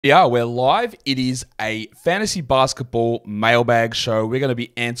Yeah, we're live. It is a fantasy basketball mailbag show. We're going to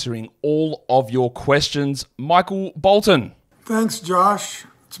be answering all of your questions. Michael Bolton. Thanks, Josh.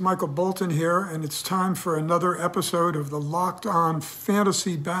 It's Michael Bolton here, and it's time for another episode of the Locked On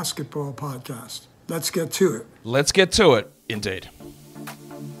Fantasy Basketball Podcast. Let's get to it. Let's get to it, indeed.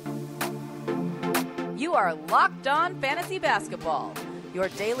 You are Locked On Fantasy Basketball, your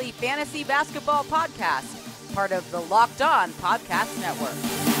daily fantasy basketball podcast, part of the Locked On Podcast Network.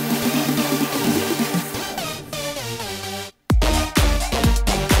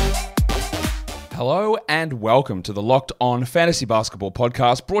 Hello and welcome to the Locked On Fantasy Basketball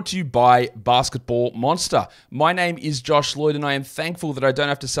Podcast, brought to you by Basketball Monster. My name is Josh Lloyd, and I am thankful that I don't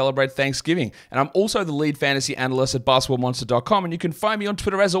have to celebrate Thanksgiving. And I'm also the lead fantasy analyst at basketballmonster.com, and you can find me on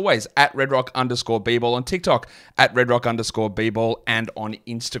Twitter as always at redrock_bball, on TikTok at redrock_bball, and on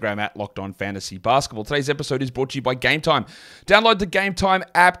Instagram at Locked On Fantasy Basketball. Today's episode is brought to you by Game Time. Download the Game Time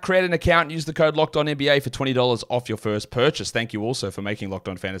app, create an account, and use the code Locked On NBA for $20 off your first purchase. Thank you also for making Locked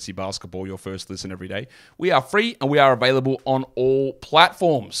On Fantasy Basketball your first listen every day. We are free and we are available on all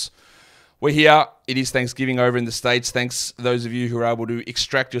platforms. We're here. It is Thanksgiving over in the States. Thanks those of you who are able to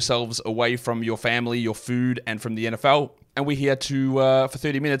extract yourselves away from your family, your food, and from the NFL. And we're here to, for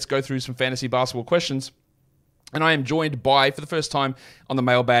 30 minutes, go through some fantasy basketball questions. And I am joined by, for the first time on the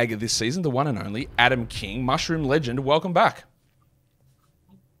mailbag this season, the one and only Adam King, Mushroom Legend. Welcome back.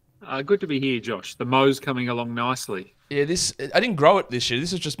 Good to be here, Josh. The mow's coming along nicely. Yeah, I didn't grow it this year.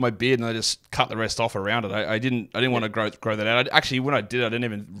 This is just my beard, and I just cut the rest off around it. I didn't want to grow that out. Actually, when I did, I didn't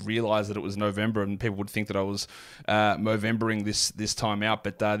even realize that it was November, and people would think that I was Movembering this time out.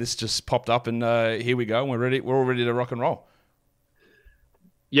 But this just popped up, and here we go. And we're ready. We're all ready to rock and roll.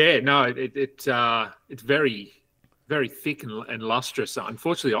 Yeah, no, it's very, very thick and lustrous.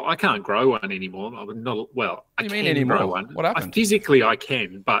 Unfortunately, I can't grow one anymore. I'm not well. I can anymore? Grow one. What happened? Physically, I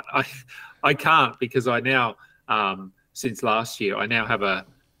can, but I can't because I now. Since last year, I now have a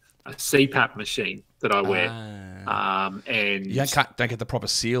CPAP machine that I wear, and you don't get the proper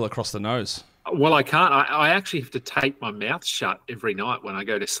seal across the nose. Well, I can't. I actually have to tape my mouth shut every night when I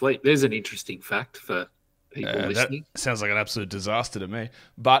go to sleep. There's an interesting fact for people listening. That sounds like an absolute disaster to me.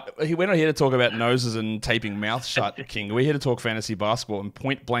 But we're not here to talk about noses and taping mouth shut, King. We're here to talk fantasy basketball. And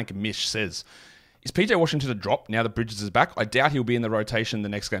Point Blank Mish says, is PJ Washington a drop now that Bridges is back? I doubt he'll be in the rotation the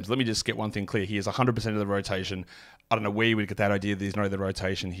next game. So let me just get one thing clear. He is 100% of the rotation. I don't know where you would get that idea that he's not in the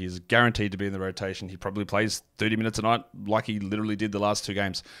rotation. He is guaranteed to be in the rotation. He probably plays 30 minutes a night like he literally did the last two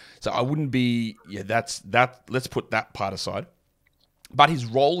games. So I wouldn't be, let's put that part aside. But his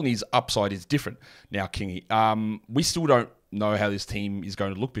role and his upside is different now, Kingy. We still don't know how this team is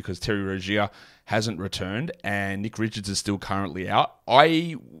going to look because Terry Rozier hasn't returned and Nick Richards is still currently out.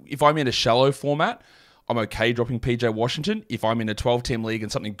 If I'm in a shallow format, I'm okay dropping PJ Washington. If I'm in a 12-team league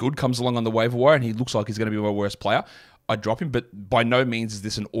and something good comes along on the waiver wire and he looks like he's going to be my worst player, I drop him. But by no means is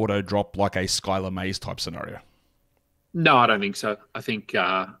this an auto drop like a Skylar Mays type scenario. No, I don't think so. I think,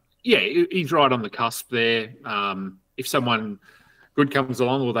 he's right on the cusp there. If someone good comes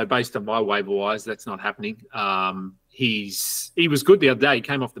along, although based on my waiver wires, that's not happening. He was good the other day. He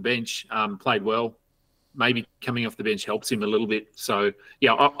came off the bench, played well. Maybe coming off the bench helps him a little bit. So,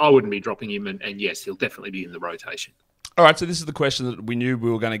 yeah, I wouldn't be dropping him. And yes, he'll definitely be in the rotation. All right, so this is the question that we knew we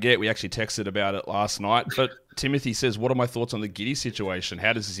were going to get. We actually texted about it last night. But Timothy says, what are my thoughts on the Giddey situation?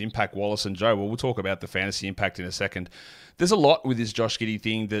 How does this impact Wallace and Joe? Well, we'll talk about the fantasy impact in a second. There's a lot with this Josh Giddey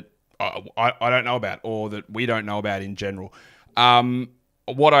thing that I don't know about or that we don't know about in general.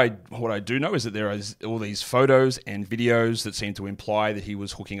 What I do know is that there is all these photos and videos that seem to imply that he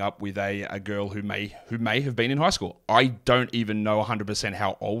was hooking up with a girl who may have been in high school. I don't even know 100%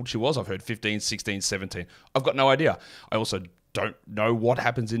 how old she was. I've heard 15, 16, 17. I've got no idea. I also don't know what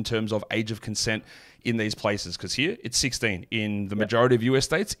happens in terms of age of consent in these places because here it's 16. In the majority of US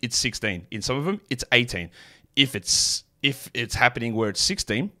states, it's 16. In some of them, it's 18. If it's happening where it's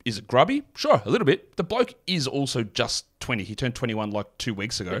 16, is it grubby? Sure, a little bit. The bloke is also just 20. He turned 21 like 2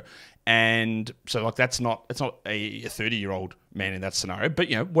 weeks ago. And so like it's not a 30-year-old man in that scenario,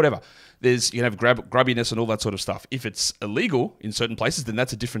 but whatever. You can have grubbiness and all that sort of stuff. If it's illegal in certain places, then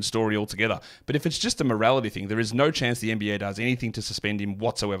that's a different story altogether. But if it's just a morality thing, there is no chance the NBA does anything to suspend him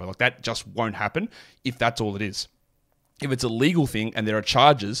whatsoever. Like that just won't happen if that's all it is. If it's a legal thing and there are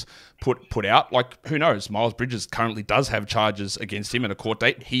charges put out, like who knows? Miles Bridges currently does have charges against him and a court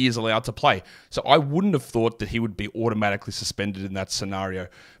date. He is allowed to play. So I wouldn't have thought that he would be automatically suspended in that scenario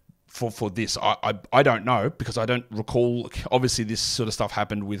for this. I don't know because I don't recall. Obviously, this sort of stuff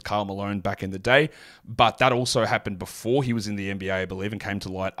happened with Karl Malone back in the day, but that also happened before he was in the NBA, I believe, and came to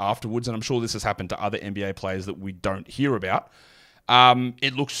light afterwards. And I'm sure this has happened to other NBA players that we don't hear about.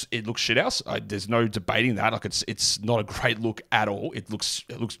 It looks shit house. There's no debating that. Like it's not a great look at all. It looks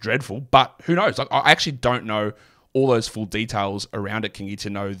dreadful. But who knows? Like I actually don't know all those full details around it, Kingy, to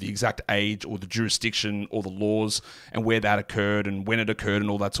know the exact age or the jurisdiction or the laws and where that occurred and when it occurred and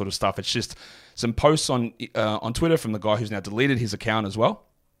all that sort of stuff. It's just some posts on Twitter from the guy who's now deleted his account as well.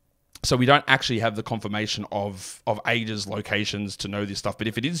 So we don't actually have the confirmation of ages, locations to know this stuff. But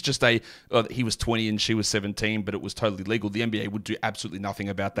if it is just he was 20 and she was 17, but it was totally legal, the NBA would do absolutely nothing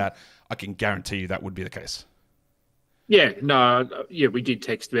about that. I can guarantee you that would be the case. Yeah, no, yeah, we did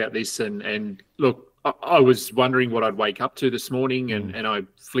text about this, and look, I was wondering what I'd wake up to this morning, and I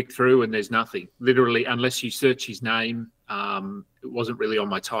flicked through, and there's nothing. Literally, unless you search his name, it wasn't really on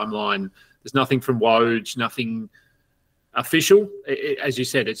my timeline. There's nothing from Woj, nothing official. As you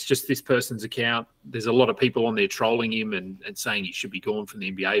said, it's just this person's account. There's a lot of people on there trolling him and saying he should be gone from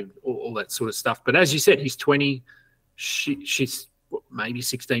the NBA, all that sort of stuff. But as you said, he's 20. She's maybe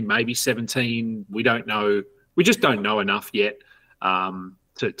 16, maybe 17. We don't know. We just don't know enough yet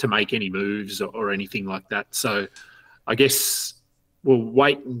to make any moves or anything like that. So I guess we'll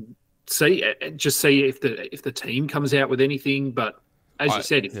wait and see, and just see if the team comes out with anything. But as you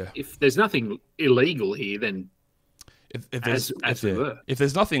said, if there's nothing illegal here, then if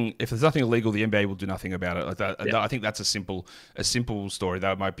there's nothing illegal, the NBA will do nothing about it. Like that, I think that's a simple story.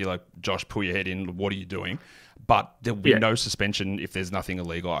 That might be like, Josh, pull your head in. What are you doing? But there will be no suspension if there's nothing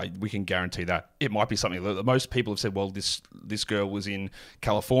illegal. We can guarantee that. It might be something that most people have said, well, this girl was in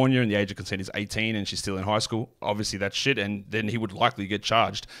California and the age of consent is 18 and she's still in high school. Obviously, that's shit. And then he would likely get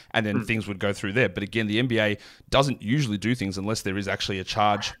charged and then things would go through there. But again, the NBA doesn't usually do things unless there is actually a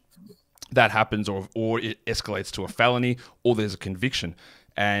charge that happens or it escalates to a felony or there's a conviction.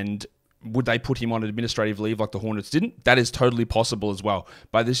 And would they put him on administrative leave like the Hornets didn't? That is totally possible as well.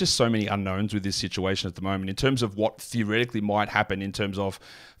 But there's just so many unknowns with this situation at the moment. In terms of what theoretically might happen in terms of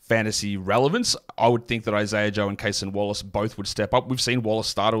fantasy relevance, I would think that Isaiah Joe and Cason Wallace both would step up. We've seen Wallace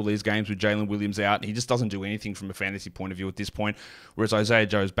start all these games with Jalen Williams out, and he just doesn't do anything from a fantasy point of view at this point, whereas Isaiah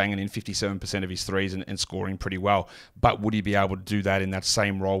Joe is banging in 57% of his threes and scoring pretty well. But would he be able to do that in that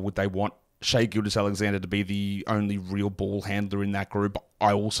same role? Would they want Shai Gilgeous-Alexander to be the only real ball handler in that group?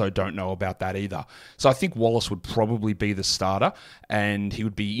 I also don't know about that either. So I think Wallace would probably be the starter, and he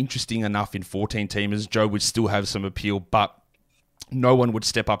would be interesting enough in 14-teamers. Joe would still have some appeal, but no one would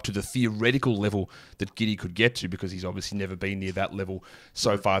step up to the theoretical level that Giddey could get to because he's obviously never been near that level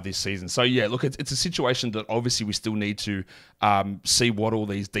so far this season. So yeah, look, it's a situation that obviously we still need to see what all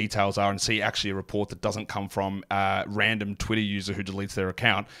these details are and see actually a report that doesn't come from a random Twitter user who deletes their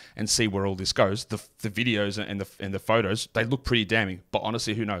account and see where all this goes. The videos and the photos, they look pretty damning, but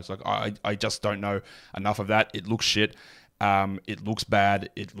honestly, who knows? Like I just don't know enough of that. It looks shit. It looks bad.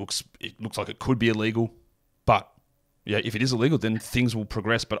 It looks like it could be illegal, but yeah, if it is illegal, then things will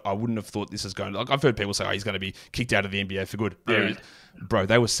progress. But I wouldn't have thought this is going to... Like, I've heard people say, he's going to be kicked out of the NBA for good. Bro,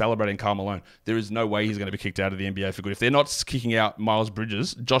 they were celebrating Karl Malone. There is no way he's going to be kicked out of the NBA for good. If they're not kicking out Miles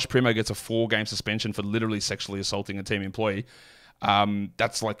Bridges, Josh Primo gets a 4-game suspension for literally sexually assaulting a team employee.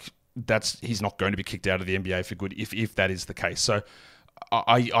 He's not going to be kicked out of the NBA for good if that is the case. So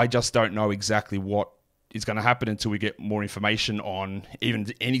I just don't know exactly what is going to happen until we get more information on even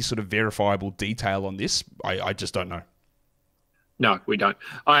any sort of verifiable detail on this. I just don't know. No, we don't.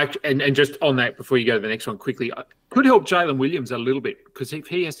 And just on that, before you go to the next one quickly, could help Jalen Williams a little bit, because if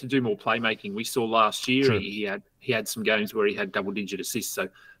he has to do more playmaking, we saw last year he had some games where he had double-digit assists. So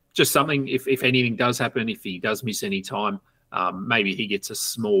just something, if anything does happen, if he does miss any time, maybe he gets a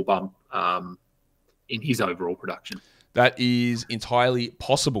small bump in his overall production. That is entirely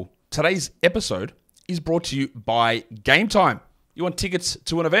possible. Today's episode is brought to you by Game Time. You want tickets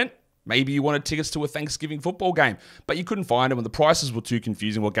to an event? Maybe you wanted tickets to a Thanksgiving football game, but you couldn't find them and the prices were too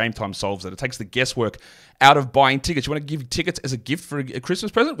confusing. Well, Game Time solves that. It takes the guesswork out of buying tickets. You want to give tickets as a gift for a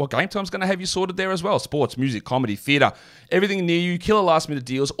Christmas present? Well, Game Time's going to have you sorted there as well. Sports, music, comedy, theatre, everything near you, killer last-minute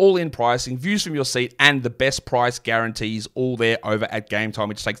deals, all-in pricing, views from your seat, and the best price guarantees all there over at Game Time,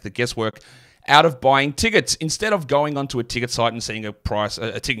 which takes the guesswork out of buying tickets. Instead of going onto a ticket site and seeing a price,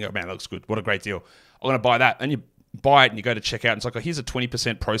 a ticket, oh, man, that looks good. What a great deal. I'm going to buy that. And you buy it and you go to checkout and it's like, oh, here's a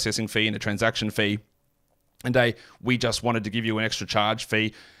 20% processing fee and a transaction fee. And we just wanted to give you an extra charge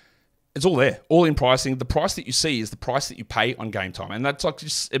fee. It's all there, all in pricing. The price that you see is the price that you pay on Game Time. And that's like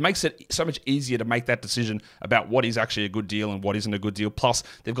just, it makes it so much easier to make that decision about what is actually a good deal and what isn't a good deal. Plus,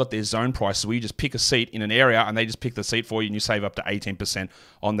 they've got their zone prices where you just pick a seat in an area and they just pick the seat for you and you save up to 18%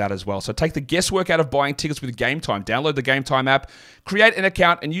 on that as well. So take the guesswork out of buying tickets with Game Time. Download the Game Time app, create an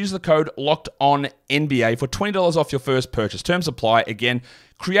account, and use the code LOCKEDONNBA for $20 off your first purchase. Terms apply. Again,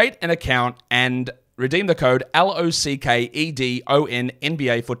 create an account and Redeem the code LOCKEDONNBA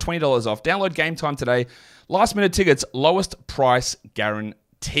for $20 off. Download Game Time today. Last minute tickets, lowest price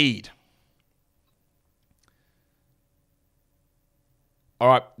guaranteed. All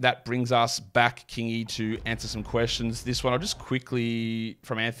right, that brings us back, Kingy, to answer some questions. This one, I'll just quickly,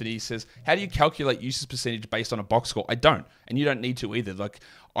 from Anthony, says, how do you calculate usage percentage based on a box score? I don't, and you don't need to either. Like,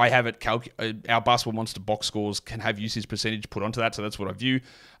 I have it, our Basketball Monster box scores can have usage percentage put onto that, so that's what I view.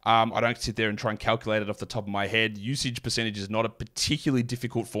 I don't sit there and try and calculate it off the top of my head. Usage percentage is not a particularly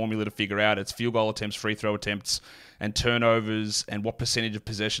difficult formula to figure out. It's field goal attempts, free throw attempts, and turnovers, and what percentage of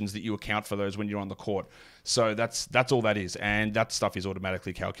possessions that you account for those when you're on the court. So that's all that is, and that stuff is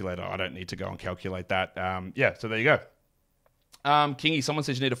automatically calculated. I don't need to go and calculate that. So there you go. Kingy, someone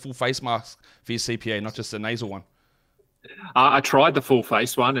says you need a full face mask for your CPA, not just a nasal one. I tried the full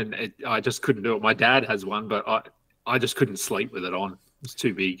face one, and I just couldn't do it. My dad has one, but I just couldn't sleep with it on. It's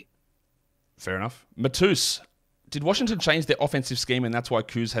too big. Fair enough. Matus, did Washington change their offensive scheme, and that's why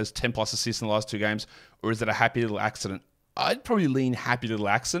Kuz has 10-plus assists in the last 2 games, or is it a happy little accident? I'd probably lean happy little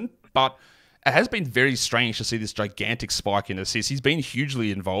accident, but it has been very strange to see this gigantic spike in assists. He's been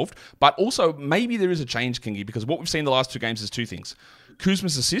hugely involved, but also maybe there is a change, Kingy, because what we've seen the last 2 games is 2 things.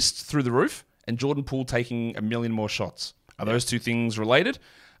 Kuzma's assists through the roof, and Jordan Poole taking 1 million more shots. Are those 2 things related?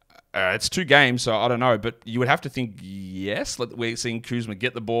 It's 2 games, so I don't know, but you would have to think, yes, we're seeing Kuzma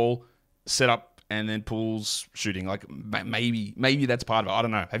get the ball, set up, and then Poole's shooting. Like, maybe that's part of it. I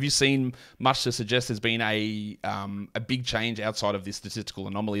don't know. Have you seen much to suggest there's been a big change outside of this statistical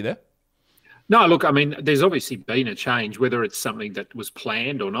anomaly there? No, look, I mean, there's obviously been a change. Whether it's something that was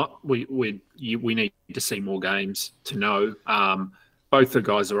planned or not, we need to see more games to know. Both the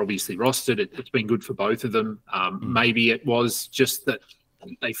guys are obviously rostered. It's been good for both of them. Maybe it was just that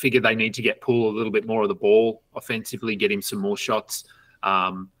they figured they need to get Poole a little bit more of the ball offensively, get him some more shots.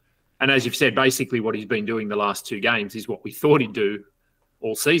 And as you've said, basically what he's been doing the last 2 games is what we thought he'd do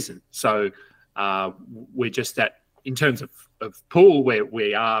all season. So we're just in terms of Poole, where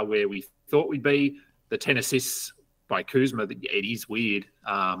we are, where we thought we'd be. The 10 assists by Kuzma, it is weird.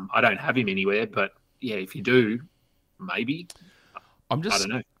 I don't have him anywhere, but yeah, if you do, maybe. I don't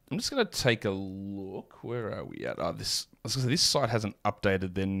know. I'm just going to take a look. Where are we at? This site hasn't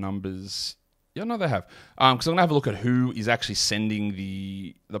updated their numbers. Yeah, no, they have. Because I'm going to have a look at who is actually sending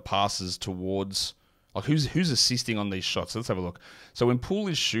the passes towards, like who's assisting on these shots. So let's have a look. So when Poole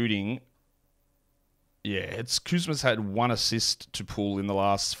is shooting, Kuzma's had 1 assist to Poole in the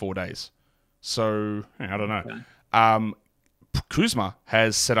last 4 days. So I don't know. Okay. Kuzma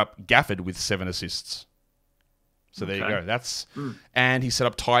has set up Gafford with 7 assists. So there you go. And he set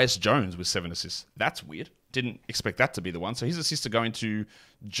up Tyus Jones with 7 assists. That's weird. Didn't expect that to be the one. So his assists are going to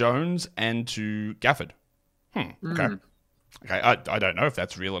Jones and to Gafford. Okay. I don't know if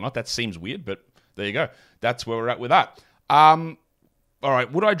that's real or not. That seems weird, but there you go. That's where we're at with that. All right.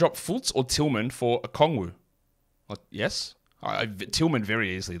 Would I drop Fultz or Tillman for a Kongwu? Like, yes. Tillman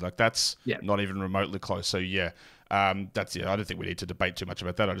very easily. Like, that's not even remotely close. So yeah. I don't think we need to debate too much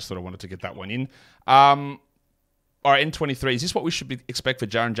about that. I just thought I wanted to get that one in. All right, N23. Is this what we should expect for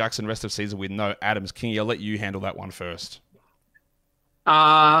Jaren Jackson rest of season with no Adams? Kingy, I'll let you handle that one first.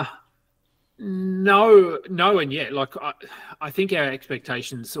 No, and yeah. Like, I think our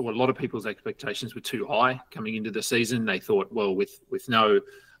expectations, or a lot of people's expectations, were too high coming into the season. They thought, well, with no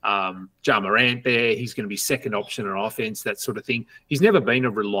Ja Morant there, he's going to be second option on offense, that sort of thing. He's never been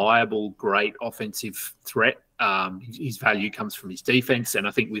a reliable, great offensive threat. His value comes from his defense, and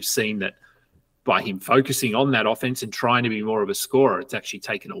I think we've seen that by him focusing on that offense and trying to be more of a scorer, it's actually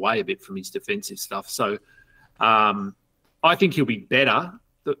taken away a bit from his defensive stuff. So I think he'll be better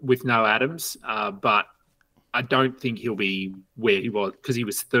with no Adams, but I don't think he'll be where he was, because he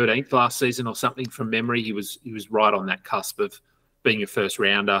was 13th last season or something from memory. He was right on that cusp of being a first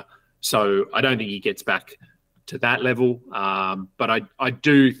rounder. So I don't think he gets back to that level. But I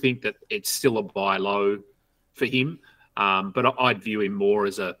do think that it's still a buy low for him. But I'd view him more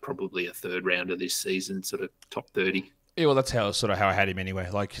as probably a third rounder this season, sort of top 30. Yeah, well, that's how I had him anyway.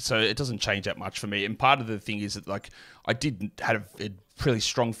 Like, so it doesn't change that much for me. And part of the thing is that, like, I did have a pretty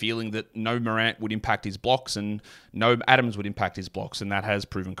strong feeling that no Morant would impact his blocks and no Adams would impact his blocks, and that has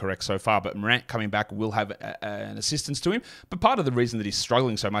proven correct so far. But Morant coming back will have an assistance to him. But part of the reason that he's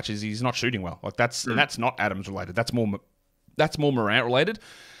struggling so much is he's not shooting well. Like, and that's not Adams related. That's more Morant related.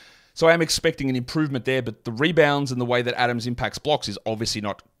 So I am expecting an improvement there, but the rebounds and the way that Adams impacts blocks is obviously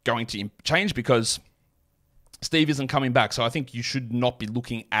not going to change because Steve isn't coming back. So I think you should not be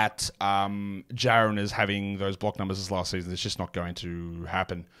looking at Jaren as having those block numbers as last season. It's just not going to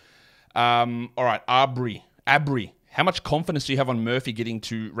happen. All right, Abri How much confidence do you have on Murphy getting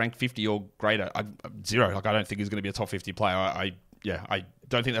to rank 50 or greater? Zero. Like, I don't think he's going to be a top 50 player. I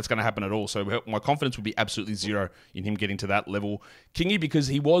don't think that's going to happen at all. So my confidence would be absolutely zero in him getting to that level. Kingy, because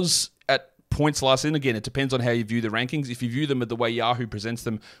he was at points last season. Again, it depends on how you view the rankings. If you view them at the way Yahoo presents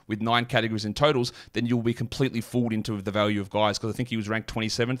them with 9 categories in totals, then you'll be completely fooled into the value of guys, because I think he was ranked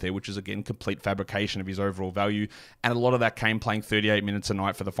 27th there, which is, again, complete fabrication of his overall value. And a lot of that came playing 38 minutes a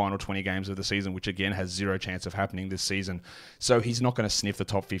night for the final 20 games of the season, which, again, has zero chance of happening this season. So he's not going to sniff the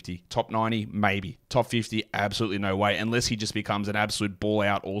top 50. Top 90, maybe. Top 50, absolutely no way. Unless he just becomes an absolute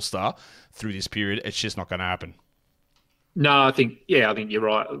ball-out all-star through this period, it's just not going to happen. No, I think you're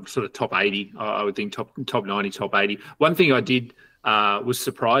right. Sort of top 80. I would think top 90, top 80. One thing I did was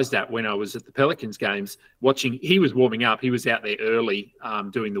surprised at when I was at the Pelicans games watching. He was warming up. He was out there early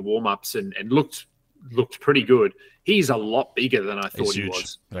doing the warm ups and looked pretty good. He's a lot bigger than I thought he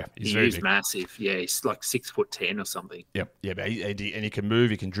was. Yeah, he is big. Massive. Yeah, he's like 6'10" or something. Yep. Yeah, but he can move,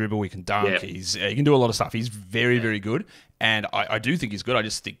 he can dribble, he can dunk. Yeah. He can do a lot of stuff. He's very, very good. And I do think he's good. I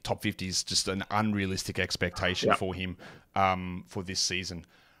just think top 50 is just an unrealistic expectation for him for this season.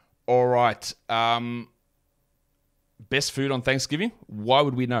 All right. Best food on Thanksgiving? Why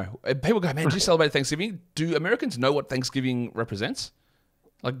would we know? People go, man, do you celebrate Thanksgiving? Do Americans know what Thanksgiving represents?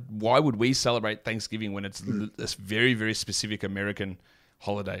 Like, why would we celebrate Thanksgiving when it's this very, very specific American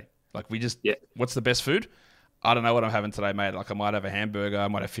holiday? Like, what's the best food? I don't know what I'm having today, mate. Like, I might have a hamburger, I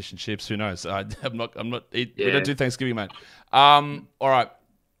might have fish and chips. Who knows? We don't do Thanksgiving, mate. All right.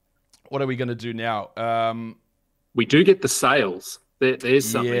 What are we going to do now? We do get the sales. There's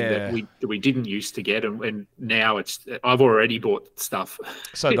something that we didn't used to get, and now I've already bought stuff.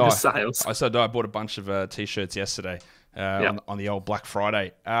 The sales. I bought a bunch of T-shirts yesterday. On the old Black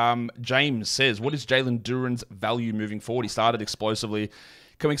Friday. James says, what is Jalen Duren's value moving forward? He started explosively.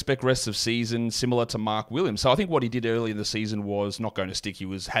 Can we expect rest of season similar to Mark Williams? So I think what he did early in the season was not going to stick.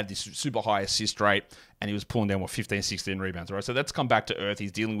 He had this super high assist rate, and he was pulling down 15, 16 rebounds. Right, so that's come back to earth.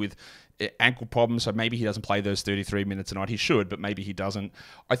 He's dealing with ankle problems, so maybe he doesn't play those 33 minutes a night. He should, but maybe he doesn't.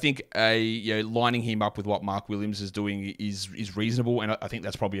 I think lining him up with what Mark Williams is doing is reasonable, and I think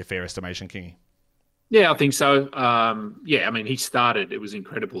that's probably a fair estimation, Kingy. Yeah, I think so. I mean, he started. It was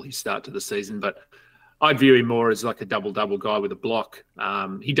incredible, his start to the season, but I'd view him more as like a double-double guy with a block.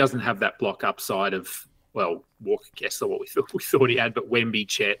 He doesn't have that block upside of, Walker Kessler, what we thought he had, but Wemby,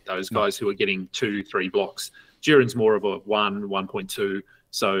 Chet, those guys who are getting 2-3 blocks. Duren's more of a 1.2.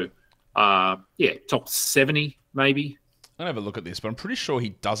 So, top 70 maybe. I don't have a look at this, but I'm pretty sure he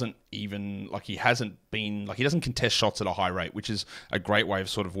doesn't even, he doesn't contest shots at a high rate, which is a great way of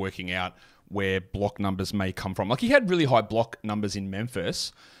sort of working out where block numbers may come from. Like, he had really high block numbers in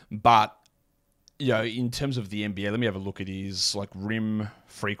Memphis, but in terms of the NBA, let me have a look at his rim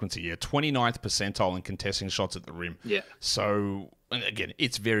frequency. 29th percentile in contesting shots at the rim. Yeah. So again,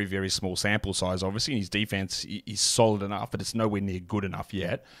 it's very, very small sample size, obviously, and his defense is solid enough, but it's nowhere near good enough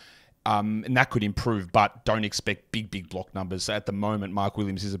yet. And that could improve, but don't expect big block numbers. At the moment, Mark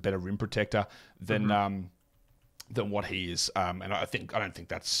Williams is a better rim protector than what he is. And I don't think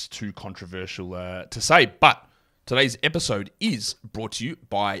that's too controversial to say, but today's episode is brought to you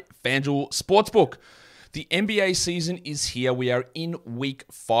by FanDuel Sportsbook. The NBA season is here. We are in week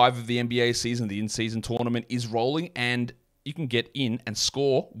 5 of the NBA season. The in-season tournament is rolling, and you can get in and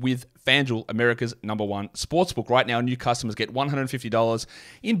score with FanDuel, America's #1 sportsbook. Right now, new customers get $150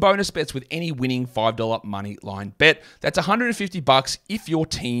 in bonus bets with any winning $5 money line bet. That's $150 if your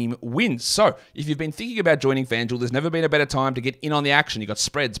team wins. So, if you've been thinking about joining FanDuel, there's never been a better time to get in on the action. You've got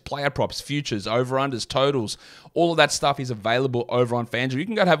spreads, player props, futures, over-unders, totals. All of that stuff is available over on FanDuel. You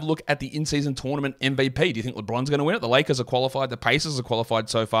can go and have a look at the in-season tournament MVP. Do you think LeBron's going to win it? The Lakers are qualified. The Pacers are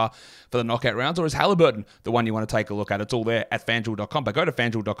qualified so far for the knockout rounds. Or is Halliburton the one you want to take a look at? It's all there at FanDuel.com. But go to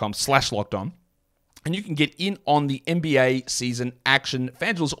FanDuel.com/LockedOn, and you can get in on the NBA season action.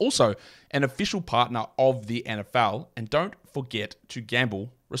 FanDuel is also an official partner of the NFL, and don't forget to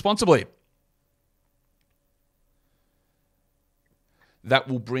gamble responsibly. That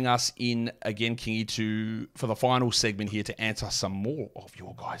will bring us in again, Kingy, for the final segment here to answer some more of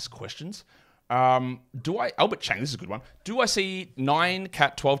your guys' questions. Albert Chang, this is a good one. Do I see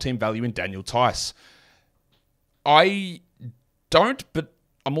 9-cat 12-team value in Daniel Tice? I don't, but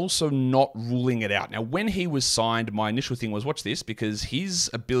I'm also not ruling it out. Now, when he was signed, my initial thing was, watch this, because his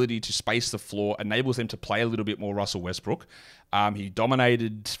ability to space the floor enables them to play a little bit more Russell Westbrook. He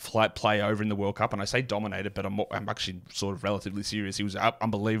dominated flat play over in the World Cup, and I say dominated, but I'm actually sort of relatively serious. He was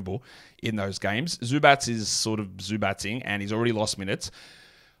unbelievable in those games. Zubats is sort of Zubatsing, and he's already lost minutes.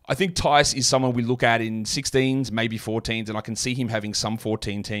 I think Tice is someone we look at in 16s, maybe 14s, and I can see him having some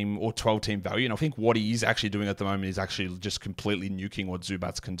 14-team or 12-team value. And I think what he is actually doing at the moment is actually just completely nuking what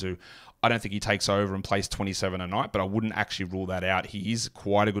Zubats can do. I don't think he takes over and plays 27 a night, but I wouldn't actually rule that out. He is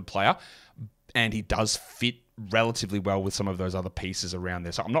quite a good player, and he does fit relatively well with some of those other pieces around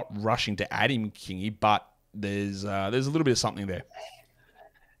there. So I'm not rushing to add him, Kingy, but there's a little bit of something there.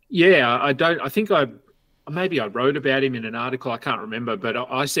 Yeah, I think maybe I wrote about him in an article. I can't remember, but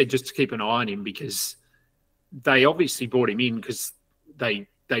I said just to keep an eye on him because they obviously brought him in because they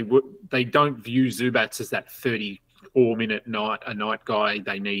don't view Zubats as that 34-minute a night guy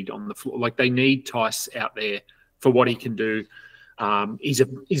they need on the floor. Like, they need Tice out there for what he can do. He's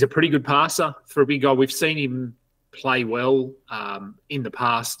a pretty good passer for a big guy. We've seen him play well in the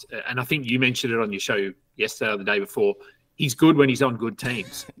past, and I think you mentioned it on your show yesterday or the day before. He's good when he's on good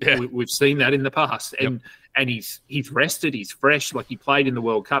teams. Yeah. We've seen that in the past. And he's rested, he's fresh. Like, he played in the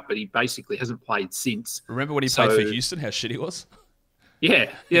World Cup, but he basically hasn't played since. Remember when he played for Houston, how shit he was?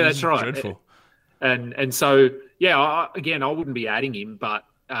 Yeah, that's right. Dreadful. And so, yeah, I wouldn't be adding him, but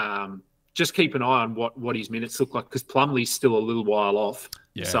just keep an eye on what his minutes look like because Plumlee's still a little while off.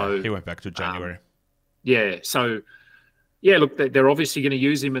 Yeah, so he went back to January. So, look, they're obviously going to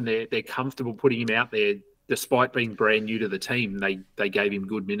use him and they're comfortable putting him out there. Despite being brand new to the team, they gave him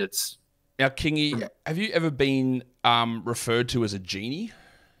good minutes. Now, Kingy, have you ever been referred to as a genie?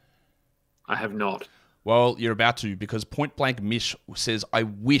 I have not. Well, you're about to, because Point Blank Mish says, I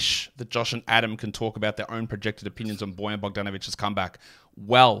wish that Josh and Adam can talk about their own projected opinions on Bojan Bogdanovic's comeback.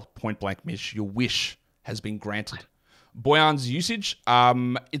 Well, Point Blank Mish, your wish has been granted. Bojan's usage,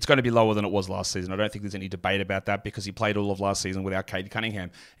 it's going to be lower than it was last season. I don't think there's any debate about that because he played all of last season without Cade Cunningham,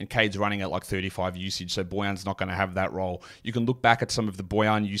 and Cade's running at like 35 usage, so Bojan's not going to have that role. You can look back at some of the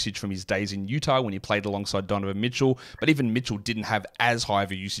Bojan usage from his days in Utah when he played alongside Donovan Mitchell, but even Mitchell didn't have as high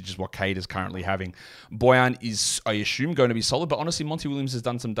of a usage as what Cade is currently having. Bojan is, I assume, going to be solid, but honestly, Monty Williams has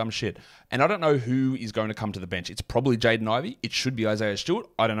done some dumb shit, and I don't know who is going to come to the bench. It's probably Jaden Ivey. It should be Isaiah Stewart.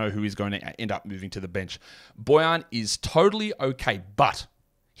 I don't know who is going to end up moving to the bench. Bojan is totally okay, but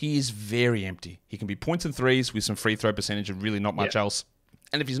he is very empty. He can be points and threes with some free throw percentage and really not much else.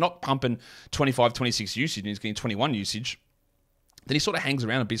 And if he's not pumping 25, 26 usage and he's getting 21 usage, then he sort of hangs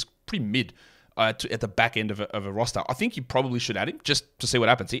around and be pretty mid at the back end of a roster. I think you probably should add him just to see what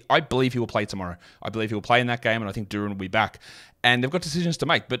happens. I believe he will play tomorrow. I believe he will play in that game, and I think Duran will be back. And they've got decisions to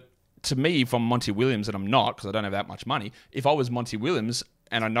make. But to me, if I'm Monty Williams, and I'm not because I don't have that much money, if I was Monty Williams,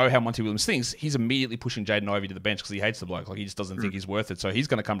 and I know how Monty Williams thinks, he's immediately pushing Jaden Ivey to the bench because he hates the bloke. Like, he just doesn't think he's worth it. So he's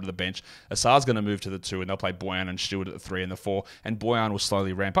going to come to the bench. Asar's going to move to the 2, and they'll play Bojan and Stewart at the 3 and the 4, and Bojan will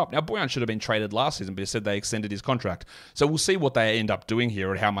slowly ramp up. Now, Bojan should have been traded last season, but he said they extended his contract. So we'll see what they end up doing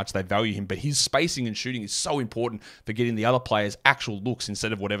here and how much they value him. But his spacing and shooting is so important for getting the other players actual looks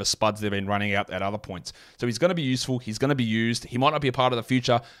instead of whatever spuds they've been running out at other points. So he's going to be useful. He's going to be used. He might not be a part of the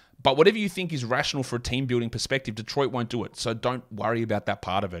future, but whatever you think is rational for a team-building perspective, Detroit won't do it. So don't worry about that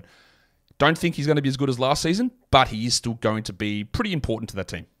part of it. Don't think he's going to be as good as last season, but he is still going to be pretty important to that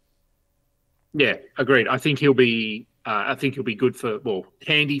team. Yeah, agreed. I think he'll be good for,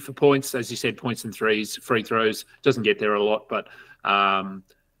 handy for points, as you said, points and threes, free throws. Doesn't get there a lot, but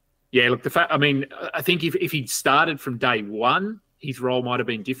look, I think if he'd started from day one, his role might have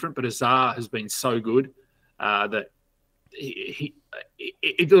been different. But Azar has been so good that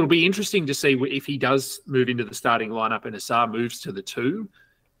it'll be interesting to see if he does move into the starting lineup and Azar moves to the 2.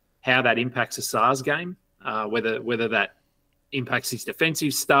 How that impacts Asar's game, whether that impacts his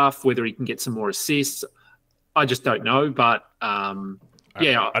defensive stuff, whether he can get some more assists. I just don't know, but I don't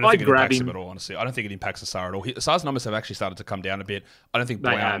think it impacts him at all, honestly. I don't think it impacts Asar at all. Asar's numbers have actually started to come down a bit. I don't think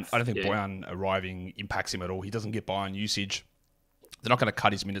Bojan arriving impacts him at all. He doesn't get by on usage. They're not going to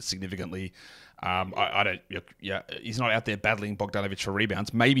cut his minutes significantly. He's not out there battling Bogdanovic for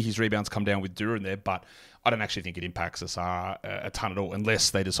rebounds. Maybe his rebounds come down with Duran there, but I don't actually think it impacts Asar a ton at all, unless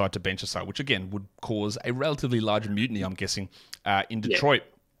they decide to bench Asar, which again would cause a relatively large mutiny, I'm guessing, in Detroit.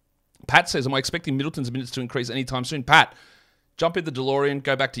 Yeah. Pat says, am I expecting Middleton's minutes to increase anytime soon? Pat, jump in the DeLorean,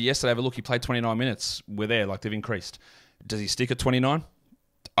 go back to yesterday, have a look. He played 29 minutes. We're there, like they've increased. Does he stick at 29?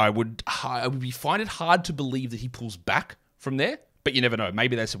 I would find it hard to believe that he pulls back from there. But you never know.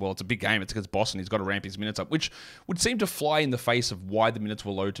 Maybe they said, well, it's a big game. It's against Boston. He's got to ramp his minutes up, which would seem to fly in the face of why the minutes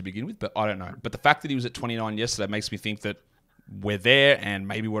were low to begin with. But I don't know. But the fact that he was at 29 yesterday makes me think that we're there and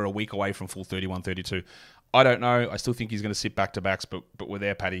maybe we're a week away from full 31, 32. I don't know. I still think he's going to sit back-to-backs, but we're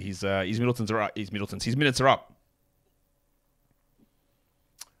there, Paddy. His minutes are up.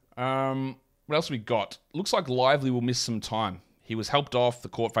 What else we got? Looks like Lively will miss some time. He was helped off, the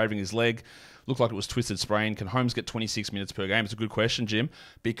court favouring his leg. looked like it was twisted sprain. Can Holmes get 26 minutes per game? It's a good question, Jim,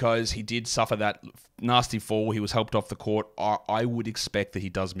 because he did suffer that nasty fall. He was helped off the court. I would expect that he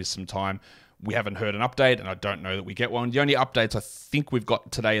does miss some time. We haven't heard an update, and I don't know that we get one. The only updates I think we've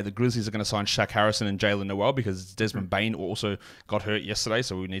got today are the Grizzlies are going to sign Shaq Harrison and Jalen Noel because Desmond Bane also got hurt yesterday,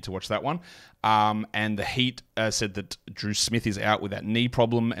 so we need to watch that one. And the Heat said that Drew Smith is out with that knee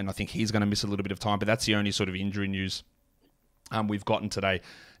problem, and I think he's going to miss a little bit of time, but that's the only sort of injury news we've gotten today.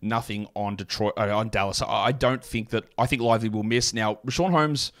 Nothing on on Dallas. I think Lively will miss. Now, Richaun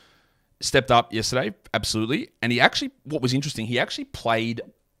Holmes stepped up yesterday, absolutely, and what was interesting, he actually played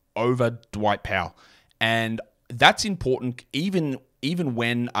over Dwight Powell, and that's important even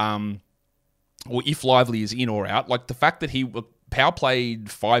when or if Lively is in or out. Like the fact that Powell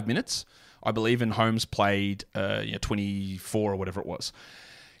played 5 minutes, I believe, and Holmes played 24 or whatever it was.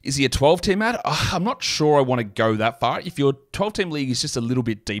 Is he a 12-team out? I'm not sure I want to go that far. If your 12-team league is just a little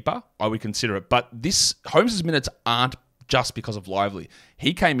bit deeper, I would consider it. But Holmes' minutes aren't just because of Lively.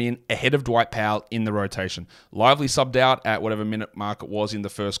 He came in ahead of Dwight Powell in the rotation. Lively subbed out at whatever minute mark it was in the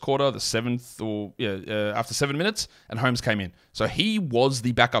first quarter, the seventh, after 7 minutes, and Holmes came in. So he was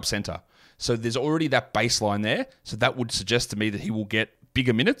the backup center. So there's already that baseline there. So that would suggest to me that he will get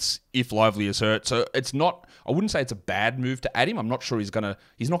bigger minutes if Lively is hurt. So it's not, I wouldn't say it's a bad move to add him. I'm not sure he's not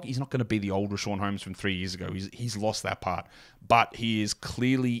going to be the old Richaun Holmes from 3 years ago. He's lost that part. But he is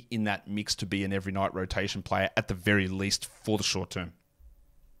clearly in that mix to be an every night rotation player at the very least for the short term.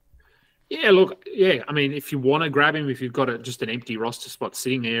 Yeah, look, I mean, if you want to grab him, if you've got just an empty roster spot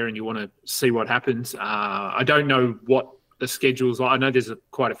sitting there and you want to see what happens, I don't know what the schedule's like. I know there's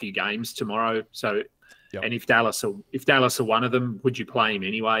quite a few games tomorrow, so yep. And if Dallas are one of them, would you play him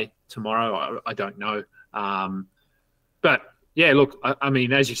anyway tomorrow? I don't know. But yeah, look, I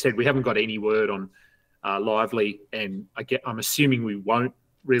mean, as you said, we haven't got any word on Lively, and I'm assuming we won't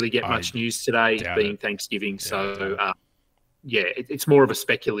really get much news today, being Thanksgiving. So it's more of a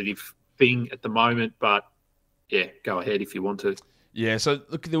speculative thing at the moment. But yeah, go ahead if you want to. Yeah, so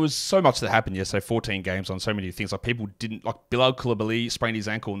look, there was so much that happened yesterday, 14 games on so many things. Like people didn't, like Bilal Coulibaly sprained his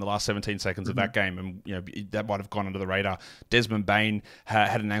ankle in the last 17 seconds of that game, and that might have gone under the radar. Desmond Bane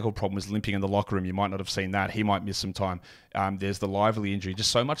had an ankle problem, was limping in the locker room. You might not have seen that. He might miss some time. There's the Lively injury.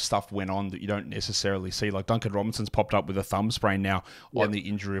 Just so much stuff went on that you don't necessarily see. Like Duncan Robinson's popped up with a thumb sprain now on the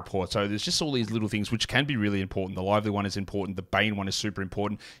injury report. So there's just all these little things which can be really important. The Lively one is important. The Bane one is super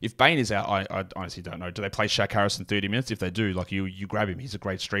important. If Bane is out, I honestly don't know. Do they play Shaq Harrison 30 minutes? If they do, like you grab him. He's a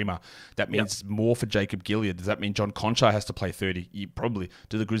great streamer. That means more for Jacob Gilead. Does that mean John Conchar has to play 30? Probably.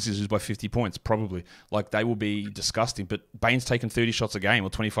 Do the Grizzlies lose by 50 points? Probably. Like, they will be disgusting. But Bane's taken 30 shots a game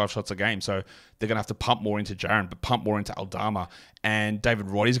or 25 shots a game. So they're going to have to pump more into Jaren, but pump more into Aldama. And David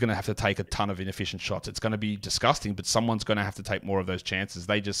Roddy's going to have to take a ton of inefficient shots. It's going to be disgusting, but someone's going to have to take more of those chances.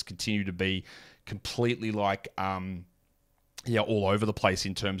 They just continue to be completely like... all over the place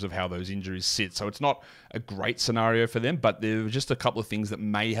in terms of how those injuries sit. So it's not a great scenario for them, but there were just a couple of things that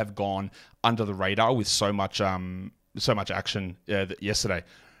may have gone under the radar with so much action yesterday.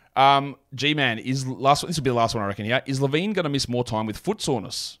 G-Man, this will be the last one I reckon here. Is Levine going to miss more time with foot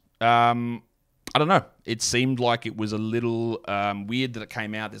soreness? I don't know. It seemed like it was a little weird that it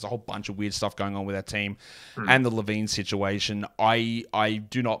came out. There's a whole bunch of weird stuff going on with that team and the Levine situation. I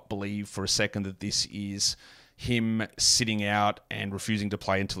do not believe for a second that this is him sitting out and refusing to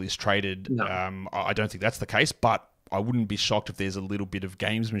play until he's traded. No. I don't think that's the case, but I wouldn't be shocked if there's a little bit of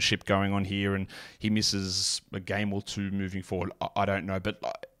gamesmanship going on here and he misses a game or two moving forward. I don't know, but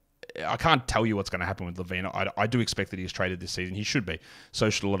I can't tell you what's going to happen with Levine. I do expect that he's traded this season. He should be. So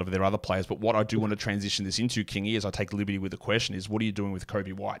should a lot of their other players. But what I do want to transition this into, Kingy, as I take liberty with the question, is what are you doing with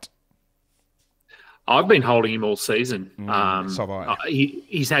Kobe White? I've been holding him all season. So have I.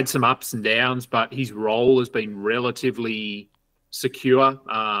 He's had some ups and downs, but his role has been relatively secure.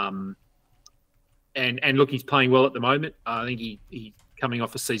 And look, he's playing well at the moment. I think he's coming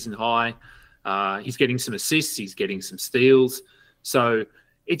off a season high. He's getting some assists. He's getting some steals. So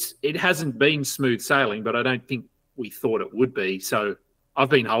it hasn't been smooth sailing, but I don't think we thought it would be. So I've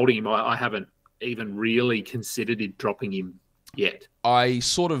been holding him. I haven't even really considered dropping him yet. I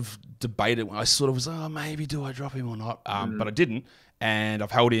sort of debated. I sort of was, maybe do I drop him or not? But I didn't. And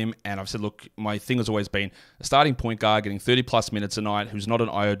I've held him, and I've said, look, my thing has always been a starting point guard getting 30-plus minutes a night who's not an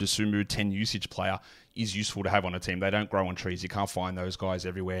Ayo Dosunmu 10 usage player is useful to have on a team. They don't grow on trees. You can't find those guys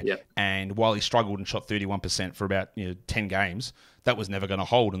everywhere. Yep. And while he struggled and shot 31% for about 10 games, that was never going to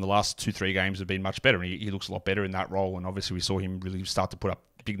hold. And the last 2-3 games have been much better. And he looks a lot better in that role. And obviously we saw him really start to put up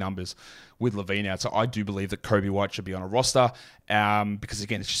big numbers with Levine out. So I do believe that Kobe White should be on a roster because,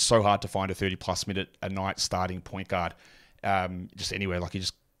 again, it's just so hard to find a 30-plus minute a night starting point guard just anywhere. Like,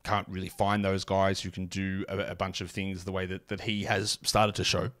 can't really find those guys who can do a bunch of things the way that he has started to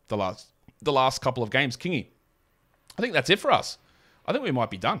show the last couple of games. Kingy, I think that's it for us. I think we might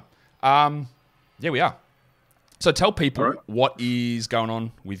be done. Yeah, we are. So tell people what is going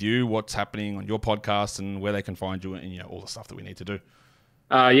on with you, what's happening on your podcast, and where they can find you, and all the stuff that we need to do.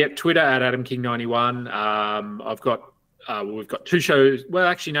 Twitter at AdamKing91. We've got 2 shows. Well,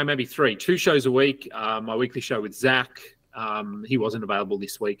 actually, no, maybe 3. 2 shows a week. My weekly show with Zach. He wasn't available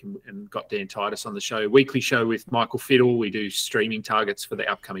this week and got Dan Titus on the show. Weekly show with Michael Fiddle. We do streaming targets for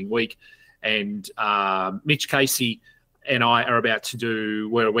the upcoming week. And Mitch Casey and I are about to do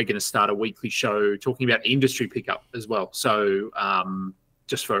where we're going to start a weekly show talking about industry pickup as well. So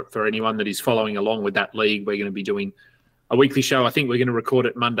just for anyone that is following along with that league, we're going to be doing a weekly show. I think we're going to record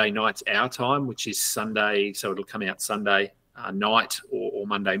it Monday nights our time, which is Sunday. So it'll come out Sunday night or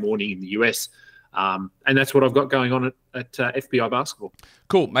Monday morning in the US. And that's what I've got going on at FBI Basketball.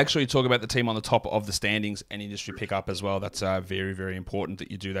 Cool. Make sure you talk about the team on the top of the standings and industry pickup as well. That's very, very important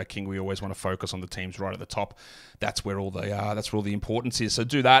that you do that, King. We always want to focus on the teams right at the top. That's where all the importance is. So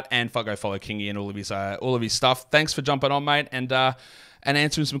do that and go follow Kingy and all of his stuff. Thanks for jumping on, mate, and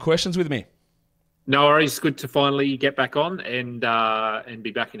answering some questions with me. No worries. Good to finally get back on and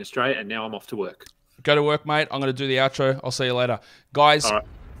be back in Australia. And now I'm off to work. Go to work, mate. I'm going to do the outro. I'll see you later. Guys,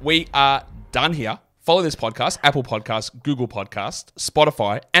 we are done here. Follow this podcast, Apple Podcasts, Google Podcasts,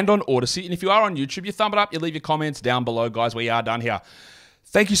 Spotify, and on Odyssey. And if you are on YouTube, you thumb it up, you leave your comments down below. Guys, we are done here.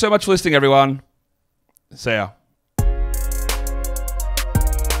 Thank you so much for listening, everyone. See ya.